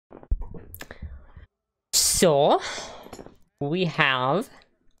So, we have...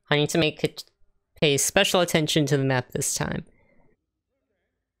 I need to make it pay special attention to the map this time.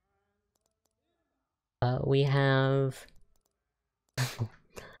 We have...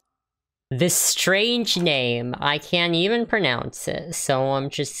 this strange name. I can't even pronounce it, so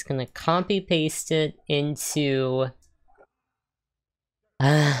I'm just gonna copy-paste it into...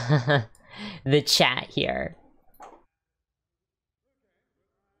 the chat here.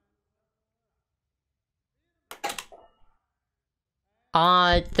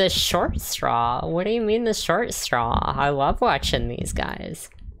 The short straw? What do you mean the short straw? I love watching these guys.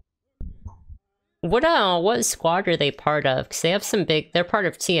 What squad are they part of? Because they have some big... They're part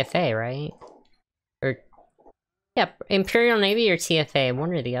of TFA, right? Or... Yeah, Imperial Navy or TFA,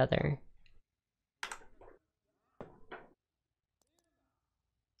 one or the other.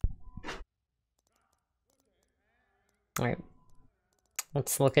 Alright.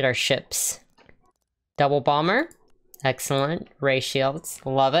 Let's look at our ships. Double bomber. Excellent. Ray shields.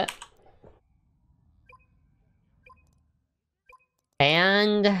 Love it.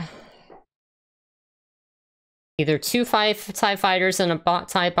 And... either two TIE fighters and a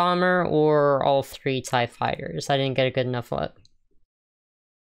TIE bomber, or all three TIE fighters. I didn't get a good enough look.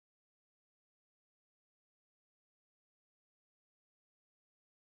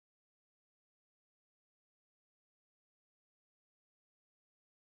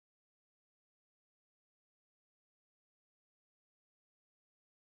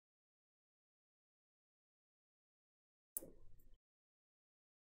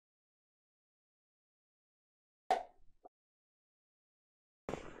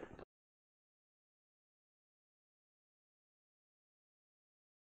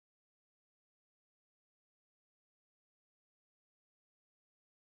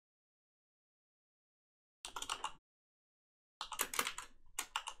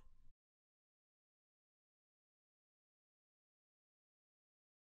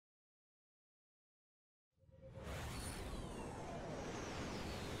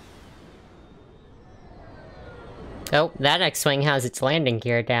 Oh, that X-Wing has its landing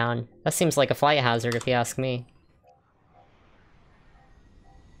gear down. That seems like a flight hazard if you ask me.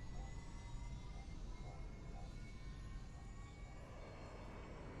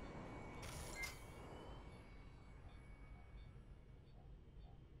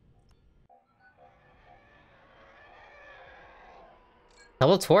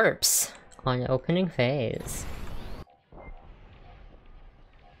 Double twerps on opening phase.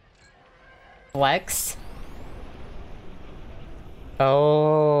 Flex.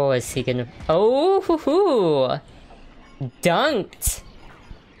 Oh, is he gonna... Oh, hoo hoo! Dunked!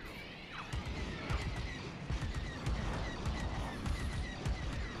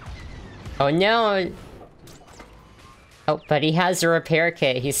 Oh no! Oh, but he has a repair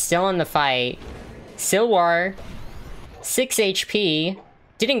kit. He's still in the fight. Silwar. 6 HP.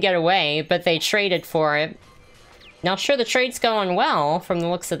 Didn't get away, but they traded for it. Not sure the trade's going well, from the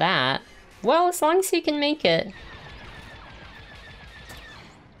looks of that. Well, as long as he can make it.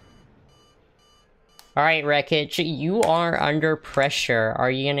 Alright, Wreckage, you are under pressure. Are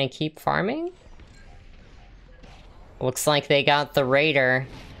you gonna keep farming? Looks like they got the Raider.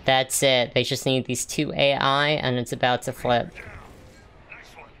 That's it. They just need these 2 AI, and it's about to flip.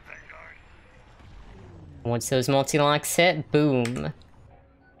 Once those multi-locks hit, boom.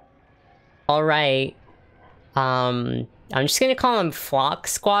 Alright. I'm just gonna call him Flock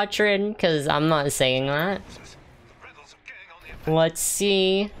Squadron, because I'm not saying that. Let's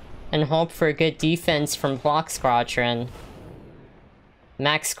see... and hope for a good defense from Flock Squadron.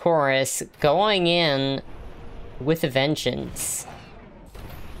 Max Chorus going in with a vengeance.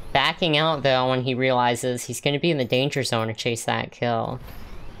 Backing out, though, when he realizes he's going to be in the danger zone to chase that kill.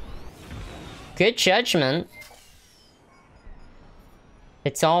 Good judgment.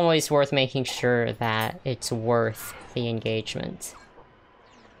 It's always worth making sure that it's worth the engagement.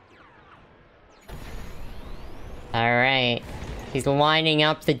 Alright. He's lining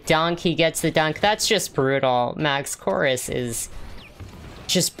up the dunk, he gets the dunk. That's just brutal. Max Chorus is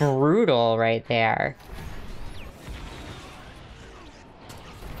just brutal right there.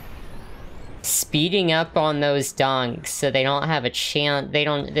 Speeding up on those dunks so they don't have a chance. They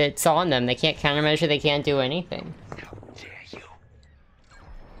don't, it's on them. They can't countermeasure, they can't do anything. How dare you?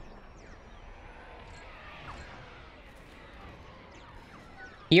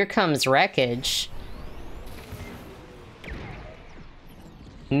 Here comes Wreckage.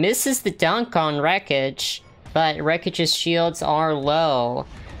 Misses the dunk on Wreckage, but Wreckage's shields are low.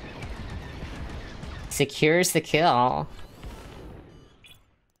 Secures the kill.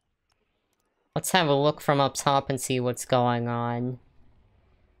 Let's have a look from up top and see what's going on.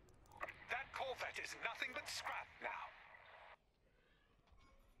 That Corvette is nothing but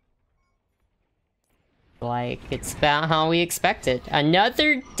Like, it's about how we expected.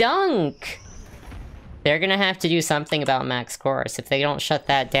 Another dunk! They're gonna have to do something about Max Chorus. If they don't shut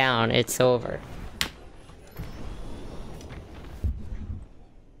that down, it's over.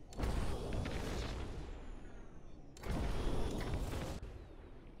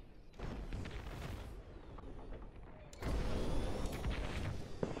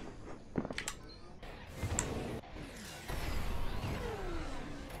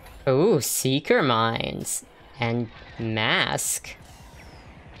 Ooh, Seeker Mines. And Mask.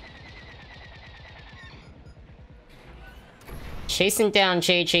 Chasing down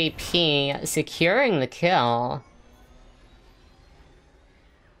JJP, securing the kill.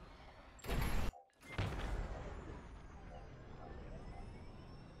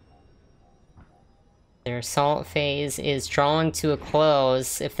 Their assault phase is drawing to a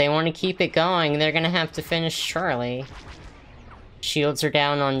close. If they want to keep it going, they're gonna have to finish Charlie. Shields are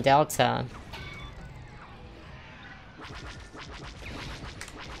down on Delta.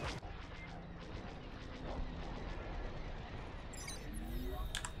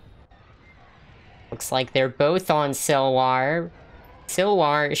 Looks like they're both on Silwar.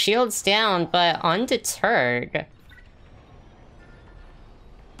 Silwar, shields down, but undeterred.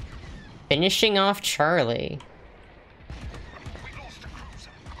 Finishing off Charlie.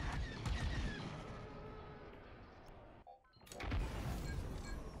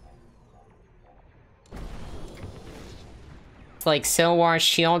 It's like Silwar's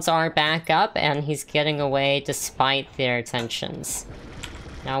shields are back up, and he's getting away despite their attentions.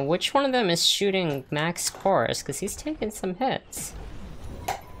 Now, which one of them is shooting Max Chorus? Because he's taking some hits.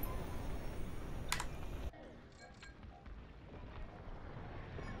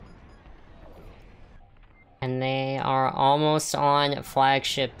 And they are almost on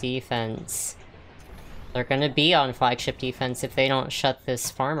flagship defense. They're gonna be on flagship defense if they don't shut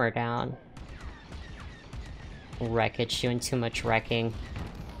this farmer down. Wreckage doing too much wrecking.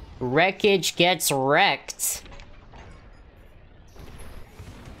 Wreckage gets wrecked.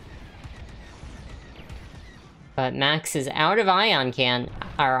 But Max is out of ion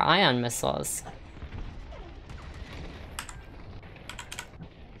missiles.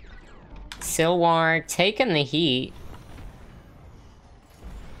 Silwar taking the heat.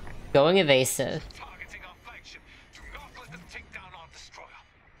 Going evasive. Targeting our flagship. Do not let them take down our destroyer.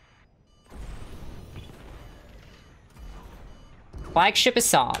 Flagship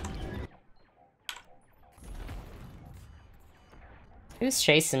assault. Who's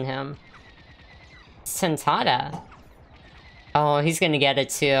chasing him? Sentada. Oh, he's gonna get it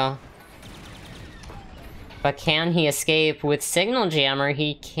too. But can he escape? With Signal Jammer,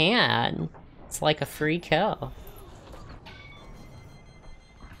 he can. It's like a free kill.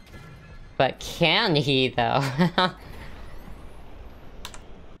 But can he, though?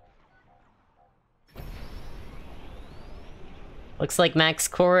 Looks like Max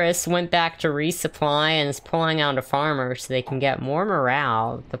Chorus went back to resupply and is pulling out a farmer so they can get more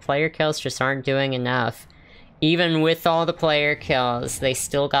morale. The player kills just aren't doing enough. Even with all the player kills, they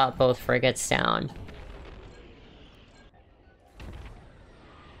still got both frigates down.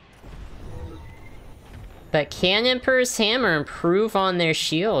 But can Emperor's Hammer improve on their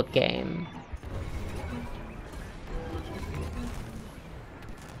shield game?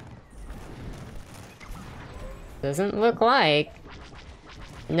 Doesn't look like.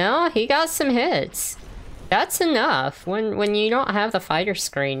 No, he got some hits. That's enough. When you don't have the fighter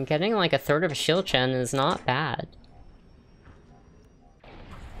screen, getting like a third of a shield gen is not bad.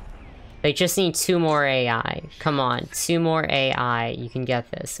 They just need 2 more AI. Come on, 2 more AI. You can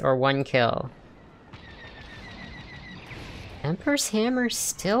get this. Or 1 kill. Emperor's Hammer's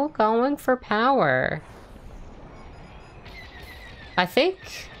still going for power. I think...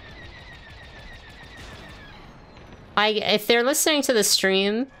 if they're listening to the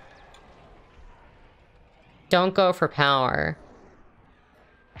stream, don't go for power.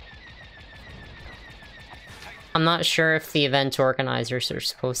 I'm not sure if the event organizers are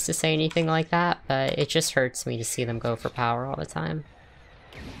supposed to say anything like that, but it just hurts me to see them go for power all the time.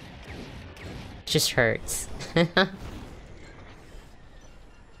 It just hurts.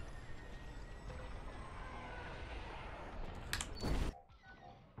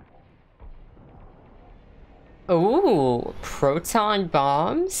 Ooh, proton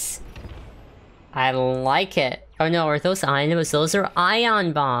bombs? I like it. Oh no, are those ions? Those are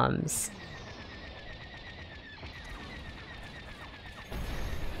ion bombs.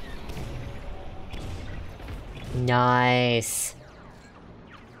 Nice.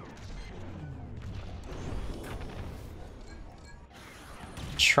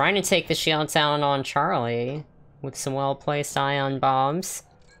 Trying to take the shields down on Charlie with some well-placed ion bombs.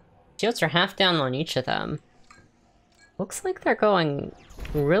 Shields are half down on each of them. Looks like they're going...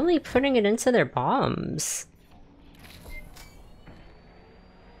 really putting it into their bombs.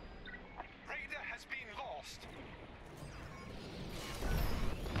 Raider has been lost.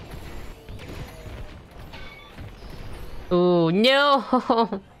 Ooh,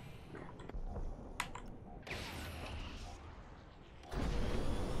 no!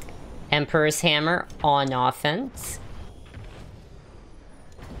 Emperor's Hammer on offense.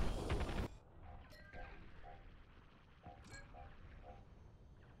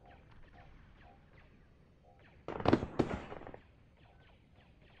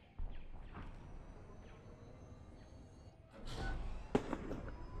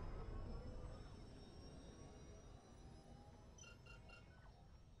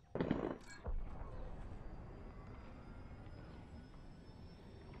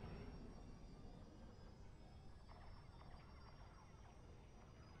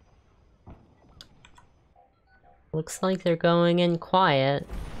 Looks like they're going in quiet.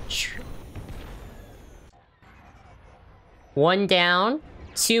 One down,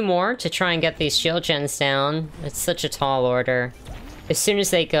 two more to try and get these shield gens down. It's such a tall order. As soon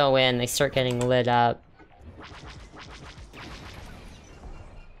as they go in, they start getting lit up.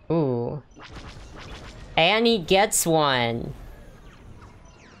 Ooh. And he gets one.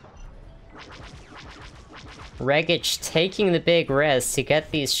 Regich taking the big risk to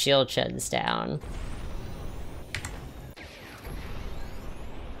get these shield gens down.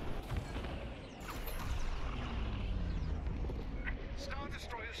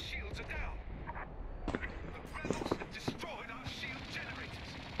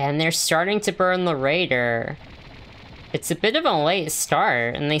 And they're starting to burn the Raider. It's a bit of a late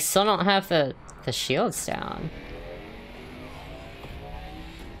start, and they still don't have the shields down.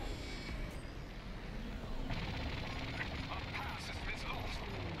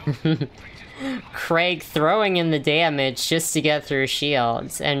 Craig throwing in the damage just to get through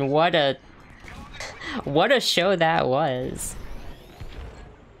shields, and what a show that was.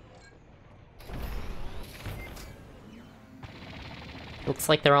 Looks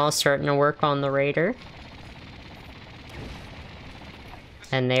like they're all starting to work on the Raider.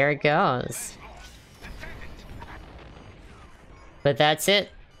 And there it goes. But that's it.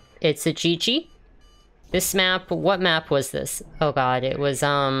 It's a GG. This map, what map was this? Oh god, it was,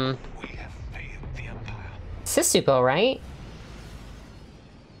 Sisubo, right?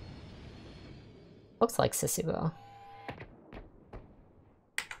 Looks like Sisubo.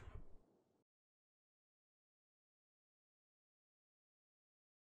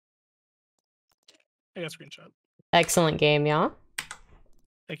 I got a screenshot. Excellent game, y'all.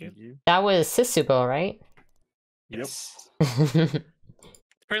 Thank you. That was Sisubo, right? Yes.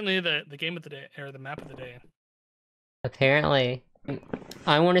 Apparently the game of the day, or the map of the day. Apparently.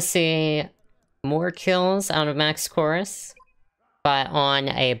 I want to see more kills out of Max Chorus, but on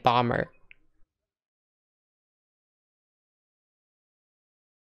a bomber.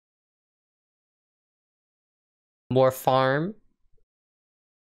 More farm.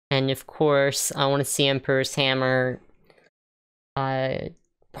 And of course, I want to see Emperor's Hammer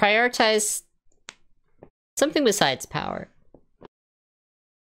prioritize something besides power.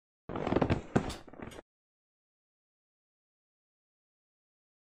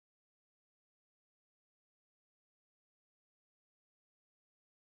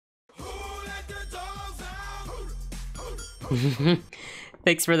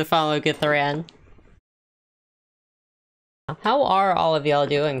 Thanks for the follow, Githran. How are all of y'all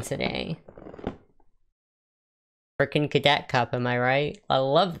doing today? Frickin' Cadet Cup, am I right? I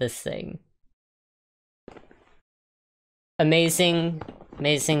love this thing. Amazing,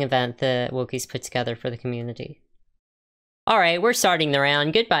 amazing event that Wookiees put together for the community. Alright, we're starting the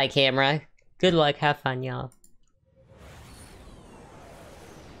round. Goodbye, camera. Good luck, have fun, y'all.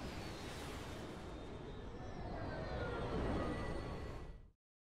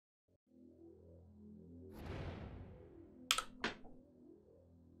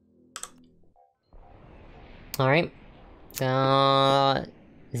 Alright.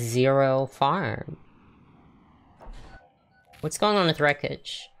 0 farm. What's going on with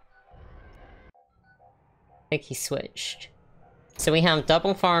wreckage? I think he switched. So we have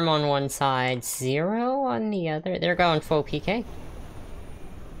double farm on one side, 0 on the other. They're going full PK.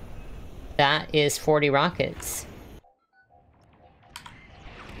 That is 40 rockets.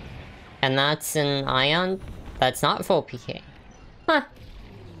 And that's an ion. That's not full PK. Huh.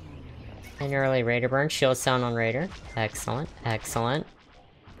 An early Raider burn. Shields down on Raider. Excellent. Excellent.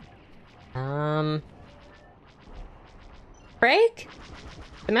 Break?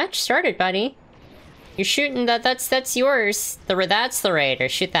 The match started, buddy. You're shooting that's yours. That's the raider.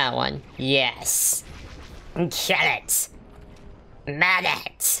 Shoot that one. Yes. Get it. Mad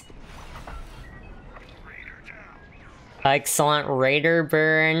it. Excellent raider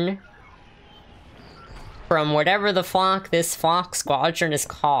burn. From whatever this Flock Squadron is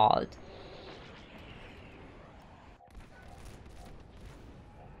called.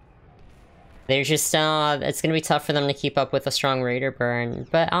 They're just, it's gonna be tough for them to keep up with a strong raider burn.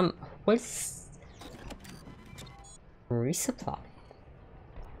 But, what's... Resupply.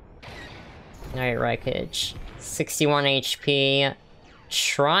 Alright, wreckage. 61 HP.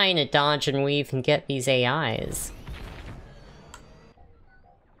 Trying to dodge and weave and get these AIs.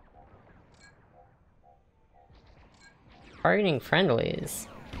 Targeting friendlies.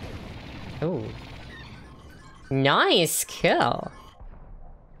 Ooh. Nice kill.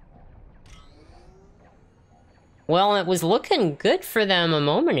 Well, it was looking good for them a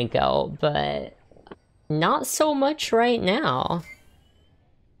moment ago, but not so much right now.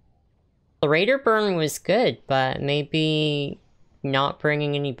 The raider burn was good, but maybe not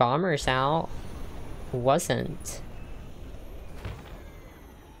bringing any bombers out wasn't.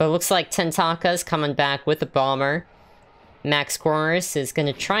 But it looks like Tentaka's coming back with a bomber. Max Chorus is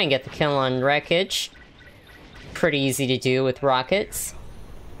gonna try and get the kill on wreckage. Pretty easy to do with rockets.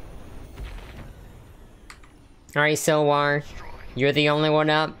 Alright, Silwar. You're the only one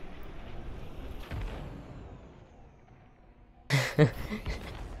up.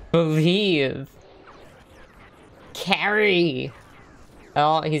 Believe. Carry.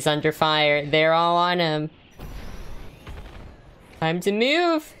 Oh, he's under fire. They're all on him. Time to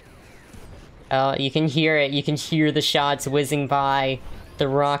move. Oh, you can hear it. You can hear the shots whizzing by. The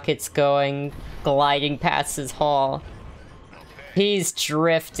rockets going, gliding past his hull. He's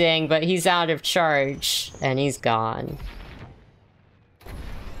drifting, but he's out of charge. And he's gone.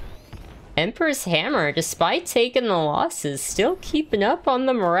 Emperor's Hammer, despite taking the losses, still keeping up on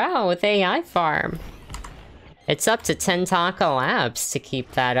the morale with AI Farm. It's up to Tentaka Labs to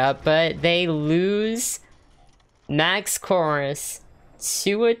keep that up, but they lose Max Chorus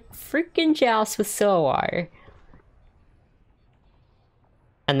to a freaking joust with Silwar.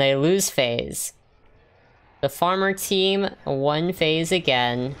 And they lose phase. The farmer team won phase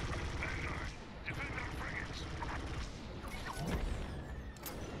again.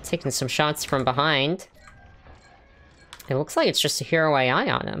 Taking some shots from behind. It looks like it's just a hero AI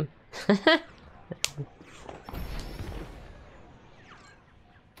on him.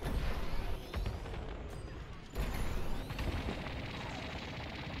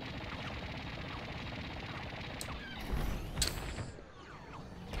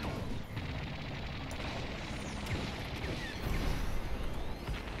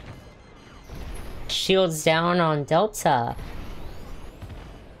 Shields down on Delta.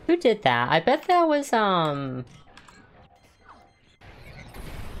 Who did that? I bet that was,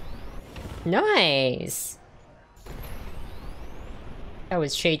 Nice! That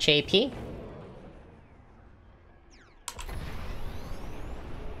was JJP.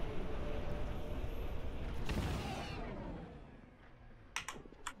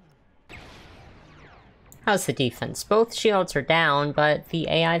 How's the defense? Both shields are down, but the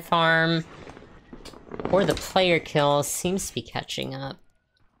AI farm or the player kill seems to be catching up.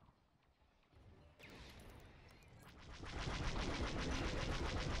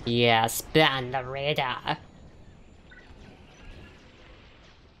 Yes, ban the radar.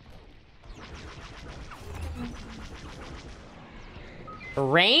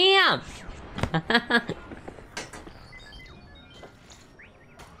 Ramp!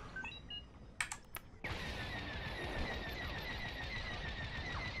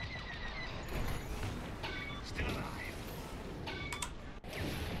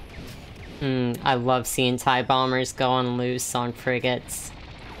 I love seeing TIE bombers going loose on frigates.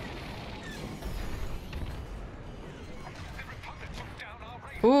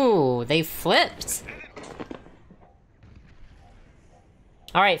 Ooh, they flipped.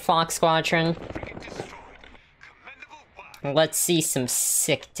 Alright, Flock Squadron. Let's see some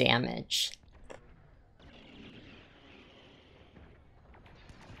sick damage.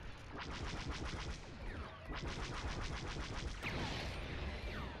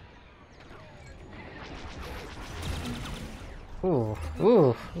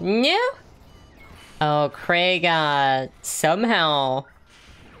 Ooh, no! Oh, Craig, somehow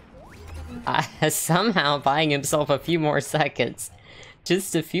buying himself a few more seconds.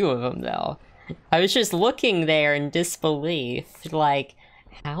 Just a few of them, though. I was just looking there in disbelief, like,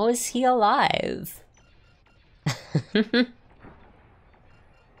 how is he alive?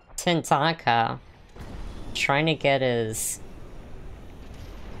 Tentaka trying to get his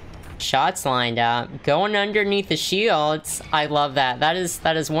Shots lined up. Going underneath the shields. I love that. That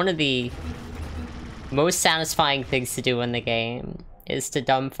is one of the most satisfying things to do in the game. Is to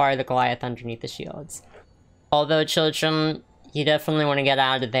dumbfire the Goliath underneath the shields. Although, children, you definitely want to get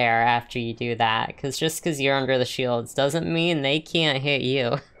out of there after you do that. Because just because you're under the shields doesn't mean they can't hit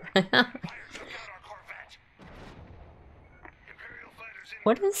you.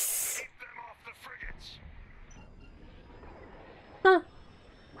 What is... Huh.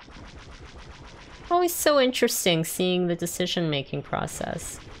 Always so interesting seeing the decision-making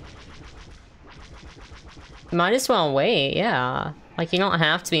process. Might as well wait, yeah. Like, you don't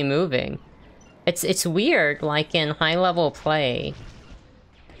have to be moving. It's weird, like in high-level play.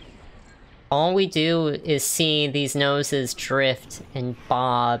 All we do is see these noses drift and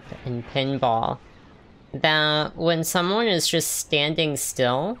bob and pinball. That when someone is just standing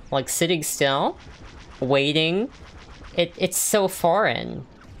still, like sitting still, waiting, it's so foreign.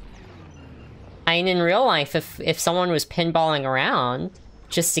 I mean, in real life, if someone was pinballing around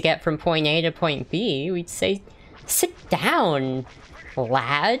just to get from point A to point B, we'd say, "Sit down,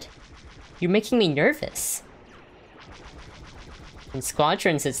 lad. You're making me nervous." In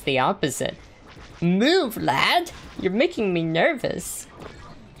Squadrons, it's the opposite. "Move, lad! You're making me nervous."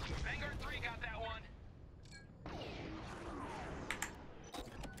 AR3 got that one.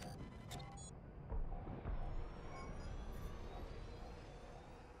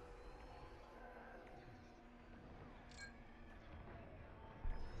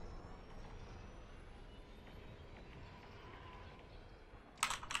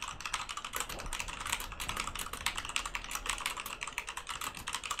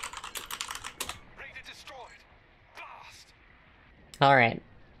 Alright.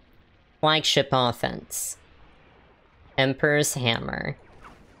 Flagship offense. Emperor's Hammer.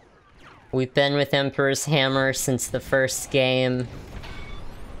 We've been with Emperor's Hammer since the first game.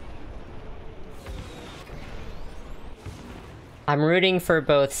 I'm rooting for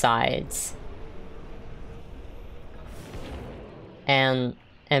both sides. And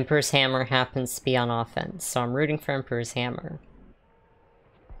Emperor's Hammer happens to be on offense, so I'm rooting for Emperor's Hammer.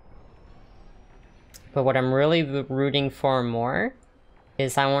 But what I'm really rooting for more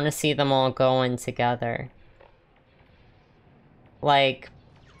is I want to see them all going together. Like,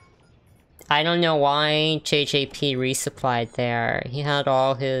 I don't know why JJP resupplied there. He had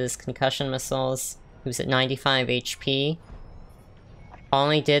all his concussion missiles. He was at 95 HP.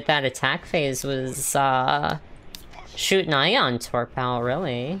 All he did that attack phase was, shoot an ion torp out,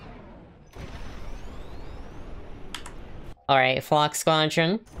 really. Alright, Flock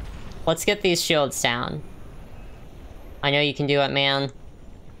Squadron. Let's get these shields down. I know you can do it, man.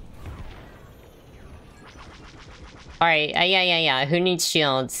 Alright, yeah. Who needs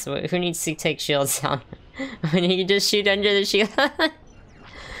shields? Who needs to take shields down? You just shoot under the shield?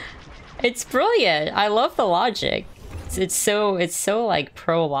 It's brilliant. I love the logic. It's so like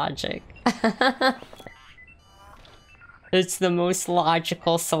pro logic. It's the most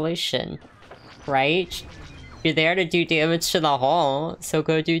logical solution, right? You're there to do damage to the hull, so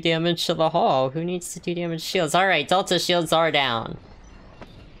go do damage to the hull. Who needs to do damage to shields? Alright, Delta shields are down.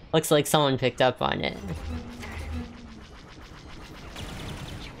 Looks like someone picked up on it.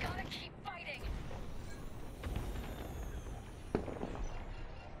 You gotta keep fighting.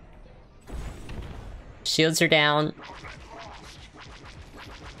 Shields are down.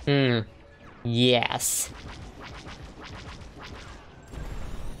 Yes.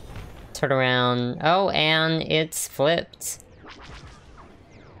 Turn around. Oh, and it's flipped.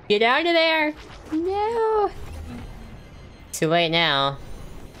 Get out of there! No! Too late now.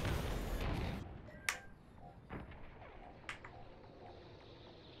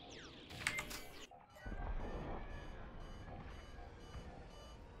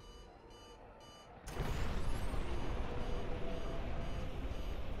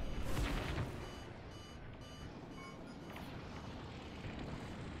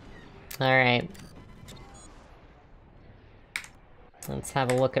 Alright. Let's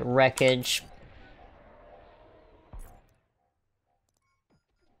have a look at wreckage.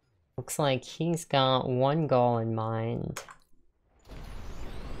 Looks like he's got one goal in mind.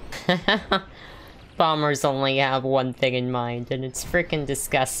 Bombers only have one thing in mind, and it's freaking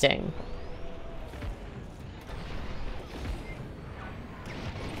disgusting.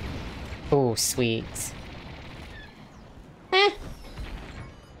 Oh, sweet.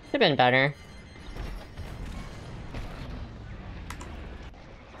 Could've been better.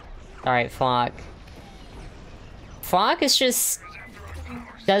 Alright, Flock. Flock is just...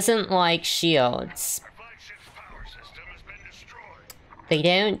 doesn't like shields. They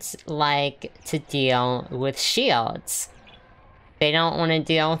don't like to deal with shields. They don't want to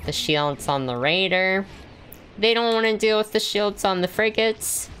deal with the shields on the Raider. They don't want to deal with the shields on the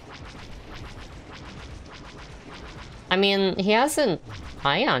frigates. I mean, he has an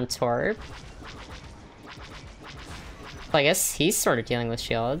ion torp. I guess he's sort of dealing with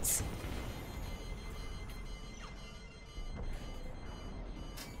shields.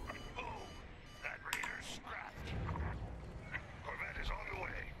 That Raider's scrapped. Corvette is on the way.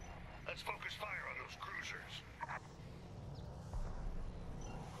 Let's focus fire on those cruisers.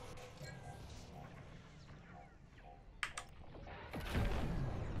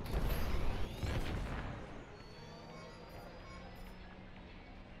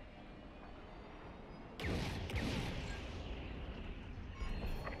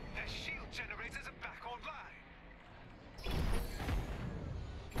 The shield generators are back online.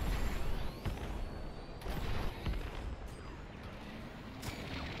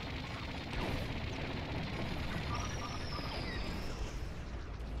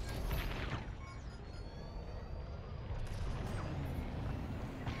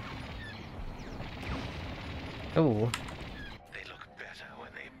 Ooh. They look better when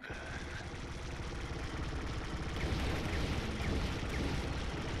they burn.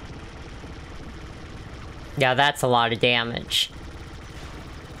 Yeah, that's a lot of damage.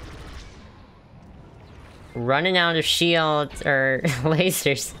 Running out of shields or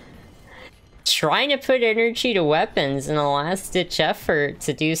lasers. Trying to put energy to weapons in a last-ditch effort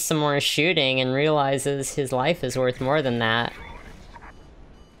to do some more shooting and realizes his life is worth more than that.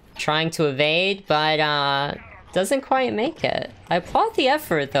 Trying to evade, but doesn't quite make it. I applaud the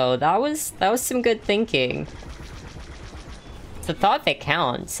effort though. That was some good thinking. It's a thought that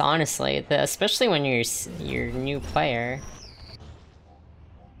counts, honestly, especially when you're a new player.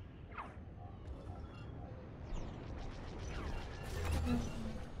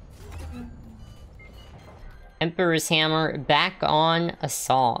 Emperor's Hammer back on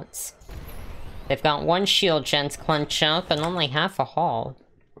assault. They've got one shield gen to clench up and only half a hull.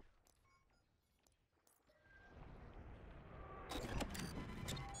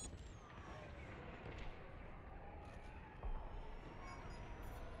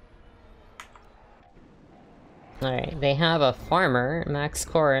 Alright, they have a farmer, Max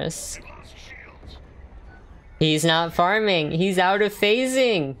Chorus. He's not farming, he's out of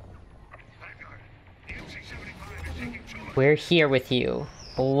phasing! We're here with you,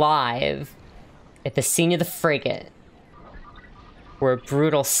 live, at the scene of the frigate, where a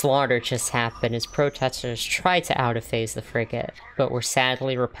brutal slaughter just happened as protesters tried to out-of-phase the frigate, but were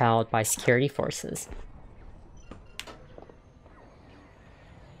sadly repelled by security forces.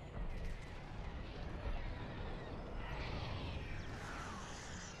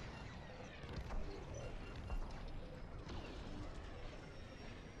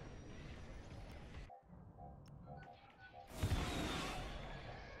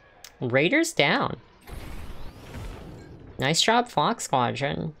 Raiders down. Nice job, Flock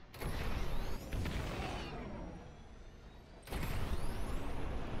Squadron.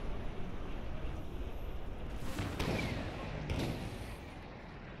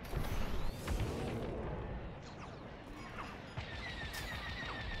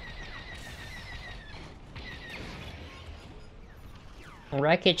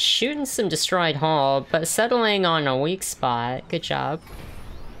 Wreckage shooting some destroyed hull, but settling on a weak spot. Good job.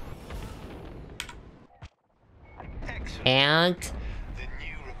 And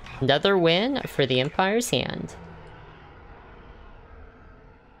another win for the Empire's Hand.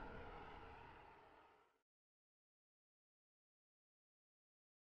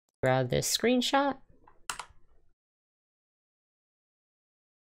 Grab this screenshot.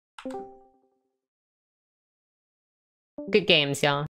 Good games, y'all.